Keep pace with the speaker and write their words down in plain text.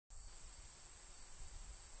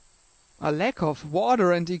A lack of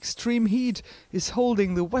water and extreme heat is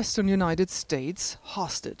holding the western United States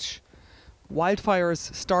hostage.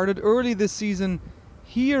 Wildfires started early this season.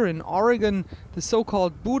 Here in Oregon, the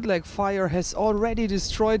so-called bootleg fire has already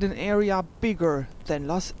destroyed an area bigger than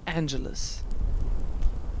Los Angeles.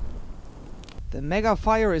 The mega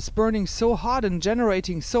fire is burning so hot and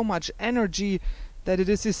generating so much energy that it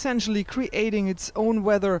is essentially creating its own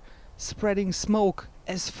weather, spreading smoke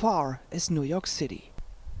as far as New York City.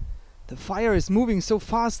 The fire is moving so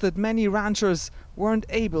fast that many ranchers weren't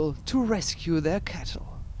able to rescue their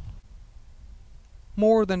cattle.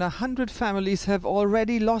 More than 100 families have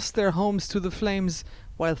already lost their homes to the flames,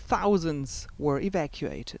 while thousands were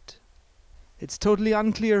evacuated. It's totally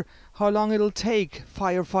unclear how long it'll take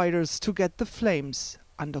firefighters to get the flames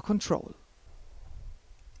under control.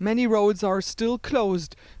 Many roads are still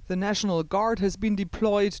closed. The National Guard has been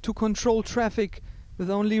deployed to control traffic, with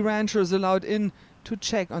only ranchers allowed in to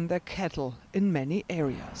check on their cattle in many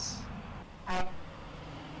areas.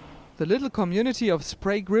 The little community of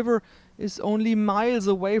Sprague River is only miles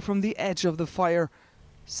away from the edge of the fire.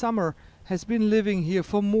 Summer has been living here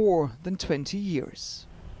for more than 20 years.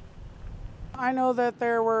 I know that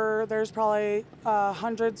there's probably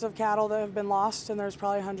hundreds of cattle that have been lost, and there's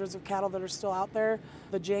probably hundreds of cattle that are still out there.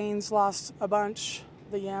 The Janes lost a bunch.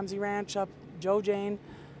 The Yamsey Ranch up Joe Jane,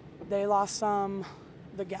 they lost some.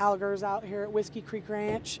 The Gallaghers out here at Whiskey Creek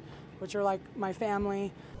Ranch, which are like my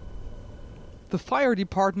family. The fire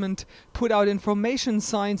department put out information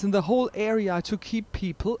signs in the whole area to keep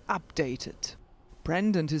people updated.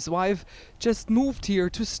 Brent and his wife just moved here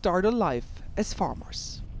to start a life as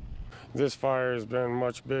farmers. This fire has been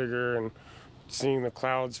much bigger, and seeing the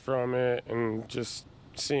clouds from it and just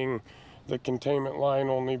seeing the containment line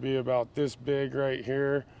only be about this big right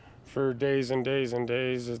here for days and days and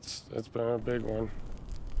days, it's been a big one.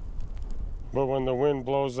 But when the wind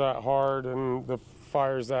blows that hard and the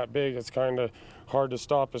fire's that big, it's kind of hard to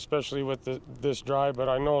stop, especially with this dry. But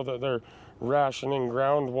I know that they're rationing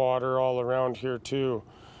groundwater all around here too.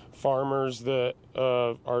 Farmers that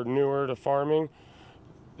are newer to farming,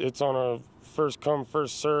 it's on a first come,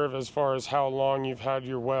 first serve as far as how long you've had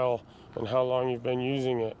your well and how long you've been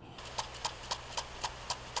using it.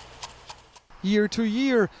 Year to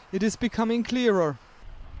year, it is becoming clearer.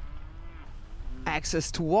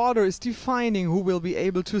 Access to water is defining who will be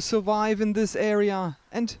able to survive in this area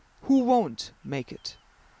and who won't make it.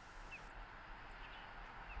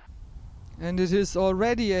 And it is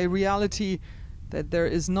already a reality that there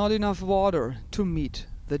is not enough water to meet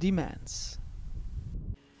the demands.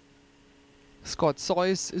 Scott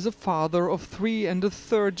Soyce is a father of 3 and a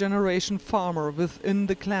third-generation farmer within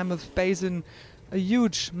the Klamath Basin, a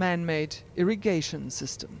huge man-made irrigation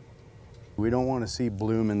system. We don't want to see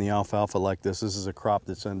bloom in the alfalfa like this. This is a crop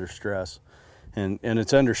that's under stress. And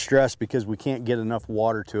it's under stress because we can't get enough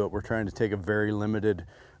water to it. We're trying to take a very limited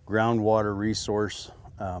groundwater resource,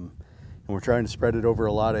 and we're trying to spread it over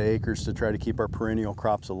a lot of acres to try to keep our perennial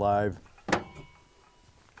crops alive.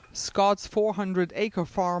 Scott's 400-acre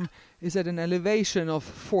farm is at an elevation of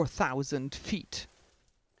 4,000 feet.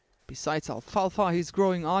 Besides alfalfa, he's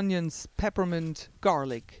growing onions, peppermint,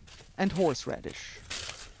 garlic, and horseradish.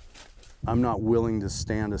 I'm not willing to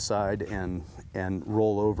stand aside and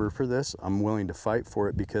roll over for this. I'm willing to fight for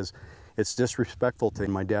it because it's disrespectful to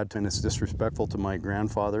my dad and it's disrespectful to my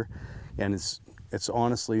grandfather, and it's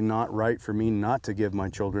honestly not right for me not to give my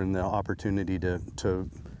children the opportunity to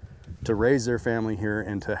raise their family here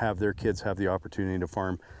and to have their kids have the opportunity to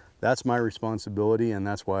farm. That's my responsibility, and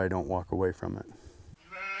that's why I don't walk away from it.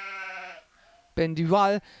 Ben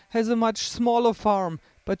Duval has a much smaller farm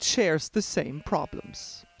but shares the same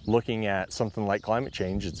problems. Looking at something like climate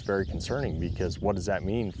change, it's very concerning because what does that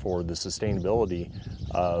mean for the sustainability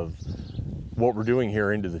of what we're doing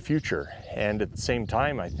here into the future? And at the same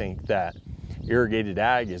time, I think that irrigated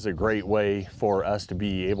ag is a great way for us to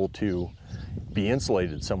be able to be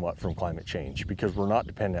insulated somewhat from climate change because we're not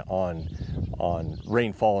dependent on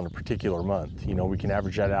rainfall in a particular month. You know, we can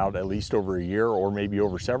average that out at least over a year or maybe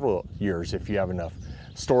over several years if you have enough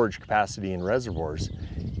storage capacity in reservoirs.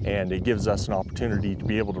 And it gives us an opportunity to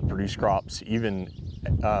be able to produce crops even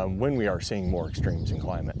when we are seeing more extremes in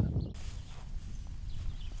climate.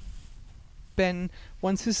 Ben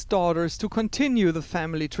wants his daughters to continue the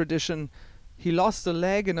family tradition. He lost a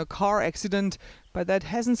leg in a car accident, but that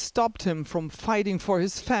hasn't stopped him from fighting for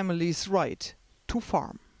his family's right to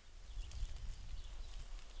farm.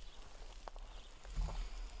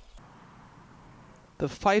 The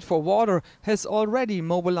fight for water has already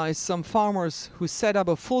mobilized some farmers who set up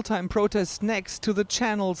a full-time protest next to the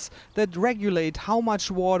channels that regulate how much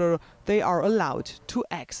water they are allowed to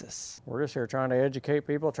access. We're just here trying to educate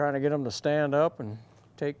people, trying to get them to stand up and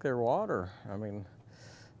take their water. I mean,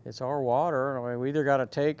 it's our water. I mean, we either got to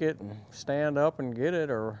take it and stand up and get it,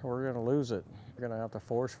 or we're going to lose it. We're going to have to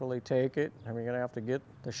forcefully take it, and we're going to have to get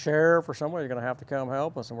the sheriff or somebody's going to have to come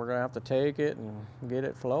help us, and we're going to have to take it and get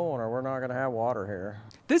it flowing, or we're not going to have water here.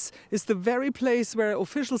 This is the very place where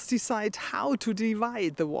officials decide how to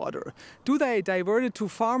divide the water. Do they divert it to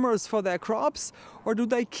farmers for their crops, or do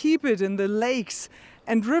they keep it in the lakes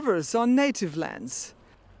and rivers on native lands?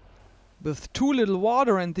 With too little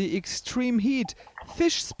water and the extreme heat,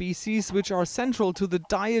 fish species which are central to the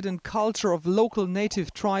diet and culture of local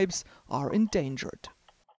native tribes are endangered.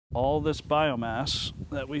 All this biomass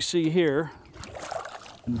that we see here,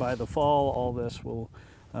 and by the fall all this will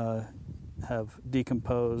have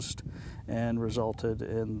decomposed and resulted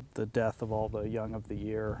in the death of all the young of the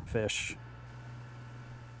year fish.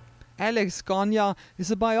 Alex Gonya is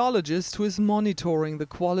a biologist who is monitoring the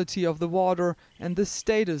quality of the water and the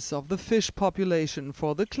status of the fish population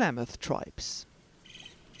for the Klamath tribes.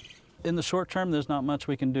 In the short term, there's not much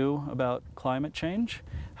we can do about climate change.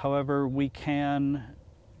 However, we can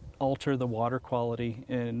alter the water quality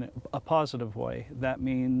in a positive way. That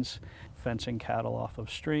means fencing cattle off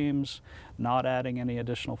of streams, not adding any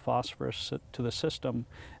additional phosphorus to the system,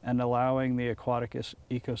 and allowing the aquatic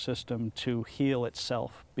ecosystem to heal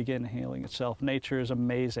itself, begin healing itself. Nature is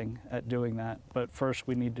amazing at doing that, but first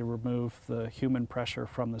we need to remove the human pressure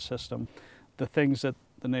from the system. The things that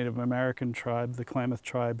the Native American tribe, the Klamath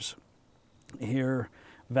tribes here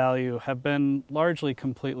value, have been largely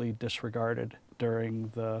completely disregarded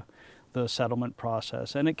during the settlement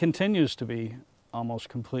process, and it continues to be almost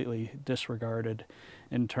completely disregarded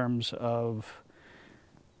in terms of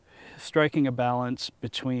striking a balance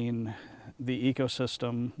between the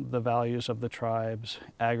ecosystem, the values of the tribes,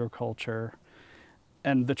 agriculture,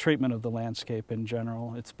 and the treatment of the landscape in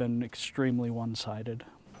general. It's been extremely one-sided.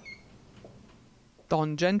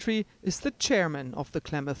 Don Gentry is the chairman of the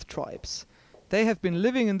Klamath tribes. They have been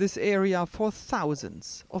living in this area for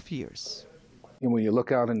thousands of years. And when you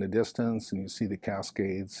look out in the distance and you see the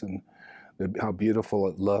Cascades and how beautiful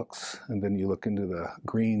it looks, and then you look into the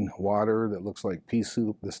green water that looks like pea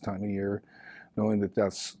soup this time of year, knowing that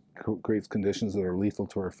that's creates conditions that are lethal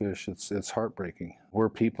to our fish, it's heartbreaking. We're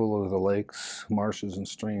people of the lakes, marshes, and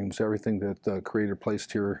streams. Everything that the Creator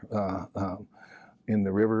placed here in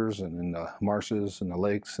the rivers and in the marshes and the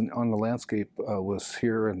lakes and on the landscape was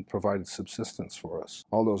here and provided subsistence for us.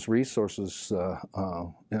 All those resources,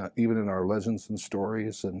 even in our legends and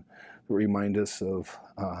stories, and remind us of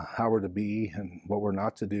how we're to be and what we're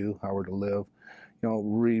not to do, how we're to live. You know,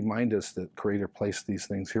 remind us that Creator placed these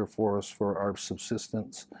things here for us for our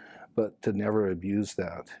subsistence, but to never abuse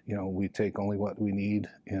that. You know, we take only what we need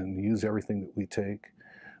and use everything that we take.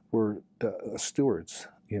 We're stewards,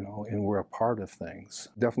 you know, and we're a part of things.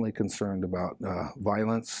 Definitely concerned about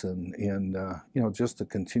violence and you know, just the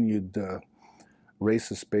continued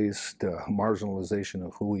racist-based marginalization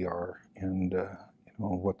of who we are and you know,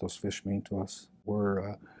 what those fish mean to us.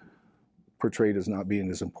 We're portrayed as not being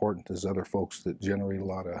as important as other folks that generate a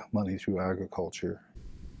lot of money through agriculture.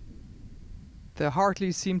 There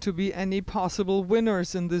hardly seem to be any possible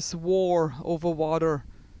winners in this war over water.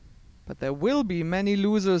 But there will be many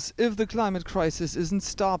losers if the climate crisis isn't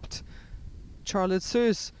stopped. Charlotte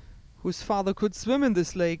Seus, whose father could swim in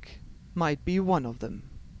this lake, might be one of them.